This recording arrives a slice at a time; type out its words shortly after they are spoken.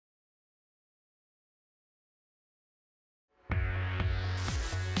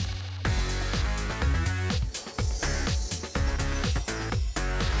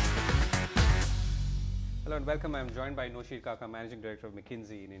Hello and welcome. I'm joined by Noshir Kaka, Managing Director of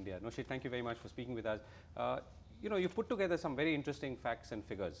Mckinsey in India. Noshir, thank you very much for speaking with us. You put together some very interesting facts and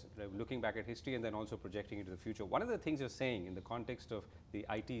figures, looking back at history and then also projecting into the future. One of the things you're saying in the context of the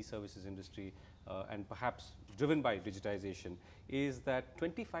IT services industry and perhaps driven by digitization is that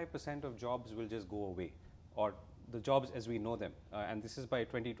 25% of jobs will just go away, or the jobs as we know them, and this is by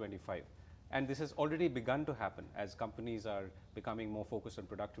 2025. And this has already begun to happen as companies are becoming more focused on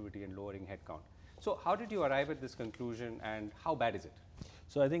productivity and lowering headcount. So how did you arrive at this conclusion and how bad is it?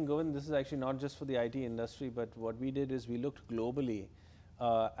 So I think, Govind, this is actually not just for the IT industry, but what we did is we looked globally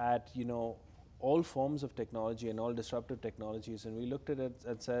at all forms of technology and all disruptive technologies, and we looked at it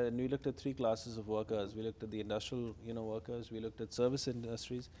and we looked at three classes of workers. We looked at the industrial workers, we looked at service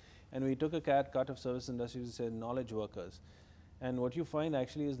industries, and we took a cut of service industries and said knowledge workers. And what you find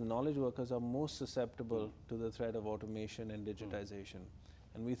actually is the knowledge workers are most susceptible to the threat of automation and digitization.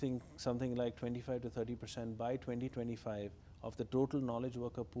 And we think something like 25 to 30% by 2025 of the total knowledge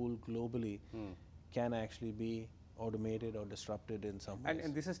worker pool globally can actually be automated or disrupted in some ways.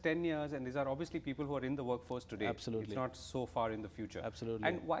 And this is 10 years, and these are obviously people who are in the workforce today. Absolutely. It's not so far in the future. Absolutely.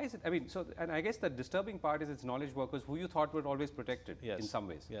 And why is it, and I guess the disturbing part is it's knowledge workers who you thought were always protected in some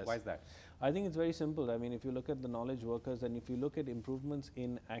ways. Yes. Why is that? I think it's very simple. I mean, if you look at the knowledge workers and if you look at improvements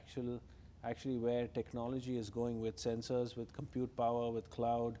in actually where technology is going with sensors, with compute power, with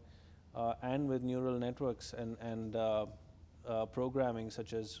cloud, and with neural networks and programming,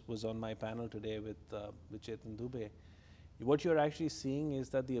 such as was on my panel today with Chetan Dubey, what you're actually seeing is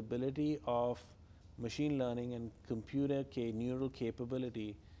that the ability of machine learning and neural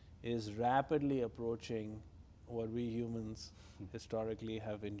capability is rapidly approaching what we humans historically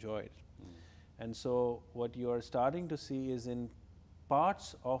have enjoyed. And so what you are starting to see is in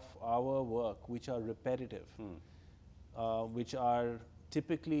parts of our work which are repetitive, which are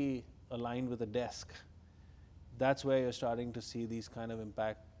typically aligned with a desk, that's where you're starting to see these kind of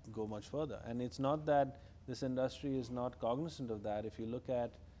impact go much further. And it's not that this industry is not cognizant of that. If you look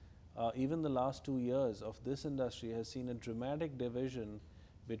at even the last 2 years of this industry has seen a dramatic division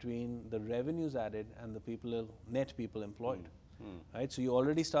between the revenues added and the net people employed. Right? So you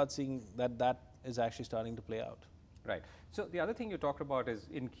already start seeing that is actually starting to play out. Right. So the other thing you talked about is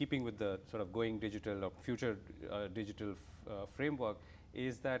in keeping with the sort of going digital or future digital framework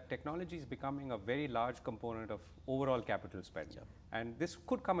is that technology is becoming a very large component of overall capital spend. Yeah. And this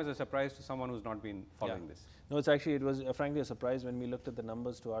could come as a surprise to someone who's not been following this. No, it was frankly a surprise when we looked at the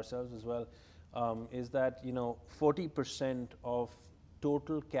numbers to ourselves as well, is that 40% of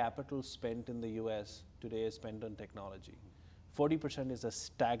total capital spent in the US today is spent on technology. 40% is a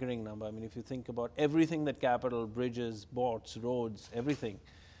staggering number. I mean, if you think about everything that capital, bridges, ports, roads, everything,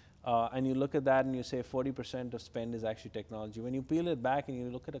 and you look at that and you say 40% of spend is actually technology. When you peel it back and you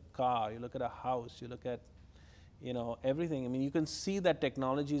look at a car, you look at a house, you look at everything, I mean, you can see that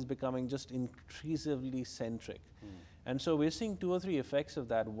technology is becoming just increasingly centric. And so we're seeing 2 or 3 effects of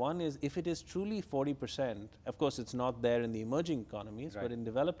that. One is if it is truly 40%, of course it's not there in the emerging economies, but in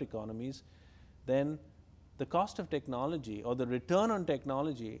developed economies, then the cost of technology or the return on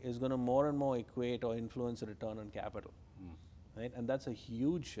technology is going to more and more equate or influence the return on capital. Right? And that's a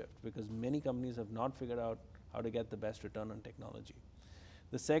huge shift because many companies have not figured out how to get the best return on technology.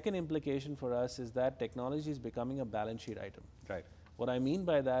 The second implication for us is that technology is becoming a balance sheet item. Right. What I mean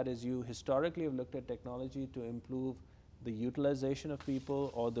by that is you historically have looked at technology to improve the utilization of people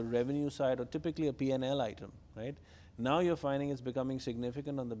or the revenue side or typically a P&L item, right? Now you're finding it's becoming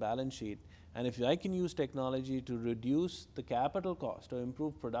significant on the balance sheet. And if I can use technology to reduce the capital cost or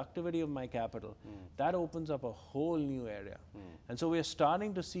improve productivity of my capital, that opens up a whole new area. And so we're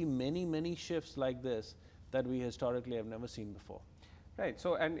starting to see many, many shifts like this that we historically have never seen before. Right.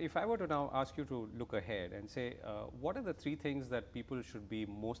 So, and if I were to now ask you to look ahead and say, what are the 3 things that people should be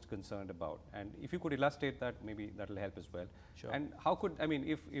most concerned about? And if you could illustrate that, maybe that'll help as well. Sure. And how could,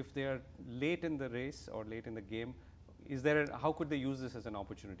 if they're late in the race or late in the game, how could they use this as an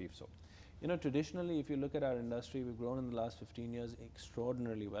opportunity if so? Traditionally, if you look at our industry, we've grown in the last 15 years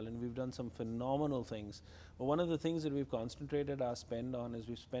extraordinarily well, and we've done some phenomenal things. But one of the things that we've concentrated our spend on is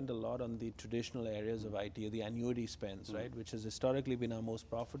we've spent a lot on the traditional areas of IT, the annuity spends, right, which has historically been our most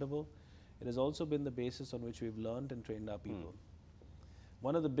profitable. It has also been the basis on which we've learned and trained our people.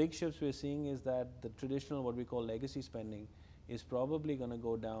 One of the big shifts we're seeing is that the traditional, what we call legacy spending, is probably going to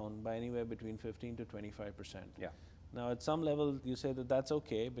go down by anywhere between 15 to 25%. Yeah. Now, at some level, you say that that's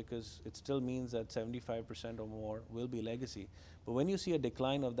okay because it still means that 75% or more will be legacy. But when you see a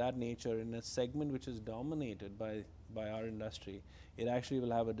decline of that nature in a segment which is dominated by our industry, it actually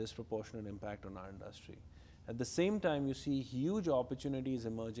will have a disproportionate impact on our industry. At the same time, you see huge opportunities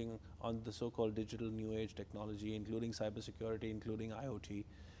emerging on the so-called digital new age technology, including cybersecurity, including IoT,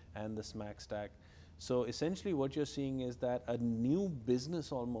 and the SMAC stack. So essentially what you're seeing is that a new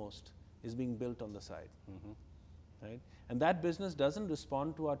business almost is being built on the side, right? And that business doesn't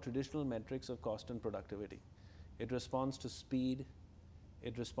respond to our traditional metrics of cost and productivity. It responds to speed,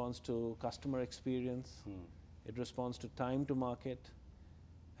 it responds to customer experience, it responds to time to market,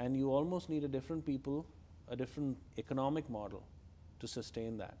 and you almost need a different people, a different economic model to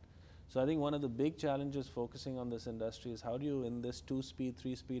sustain that. So I think one of the big challenges focusing on this industry is how do you, in this 2-speed,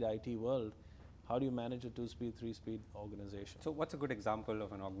 3-speed IT world, how do you manage a 2-speed, 3-speed organization? So what's a good example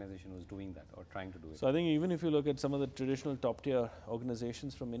of an organization who's doing that or trying to do it? So I think even if you look at some of the traditional top-tier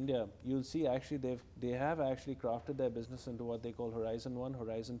organizations from India, you'll see actually they have actually crafted their business into what they call Horizon 1,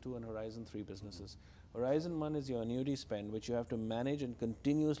 Horizon 2, and Horizon 3 businesses. Horizon 1 is your annuity spend, which you have to manage and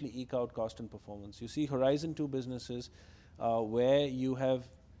continuously eke out cost and performance. You see Horizon 2 businesses where you have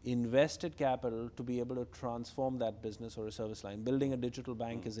invested capital to be able to transform that business or a service line. Building a digital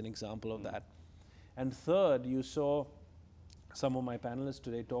bank is an example of that. And third, you saw some of my panelists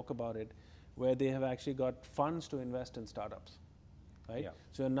today talk about it, where they have actually got funds to invest in startups, right? Yeah.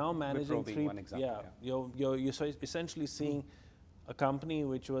 So you're now managing being one example, you're essentially seeing a company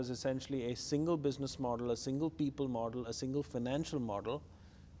which was essentially a single business model, a single people model, a single financial model,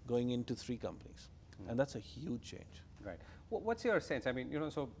 going into 3 companies. And that's a huge change. Right. What's your sense? I mean, you know,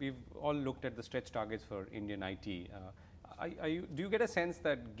 so we've all looked at the stretch targets for Indian IT. Do you get a sense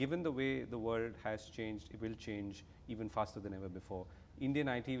that given the way the world has changed, it will change even faster than ever before, Indian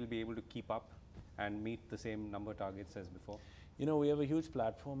IT will be able to keep up and meet the same number targets as before? You know, we have a huge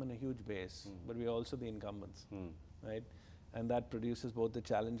platform and a huge base, but we're also the incumbents, right? And that produces both the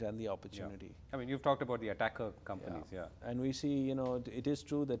challenge and the opportunity. Yeah. I mean, you've talked about the attacker companies, And we see, you know, it is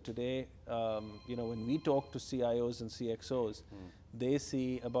true that today, you know, when we talk to CIOs and CXOs, they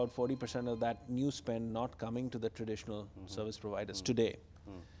see about 40% of that new spend not coming to the traditional service providers today.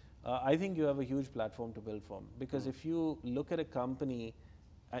 I think you have a huge platform to build from, because if you look at a company,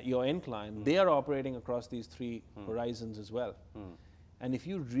 your end client, they are operating across these 3 horizons as well. And if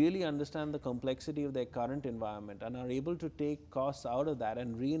you really understand the complexity of their current environment and are able to take costs out of that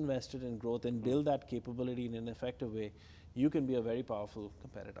and reinvest it in growth and build that capability in an effective way, you can be a very powerful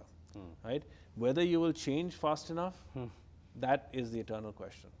competitor, right? Whether you will change fast enough, that is the eternal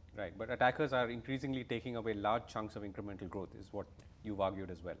question. Right, but attackers are increasingly taking away large chunks of incremental growth, is what you've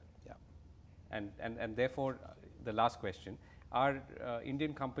argued as well. Yeah. And therefore, the last question, are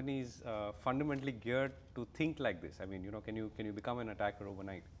Indian companies fundamentally geared to think like this? I mean, you know, can you become an attacker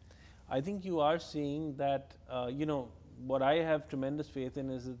overnight? I think you are seeing that, you know, what I have tremendous faith in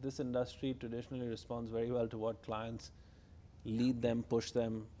is that this industry traditionally responds very well to what clients lead them, push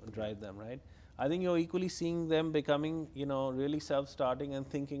them, drive them, right? I think you're equally seeing them becoming, you know, really self-starting and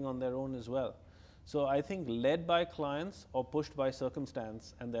thinking on their own as well. So I think led by clients or pushed by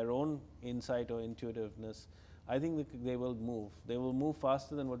circumstance and their own insight or intuitiveness, I think they will move. They will move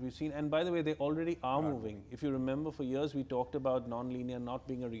faster than what we've seen. And by the way, they already are moving. If you remember, for years we talked about non-linear not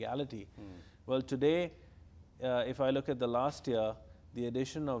being a reality. Well, today, if I look at the last year, the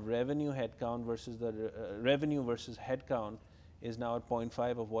addition of revenue headcount versus the revenue versus headcount is now at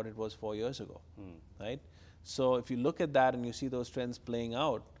 0.5 of what it was 4 years ago, right? So if you look at that and you see those trends playing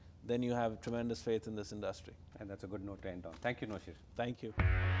out, then you have tremendous faith in this industry. And that's a good note to end on. Thank you, Noshir. Thank you.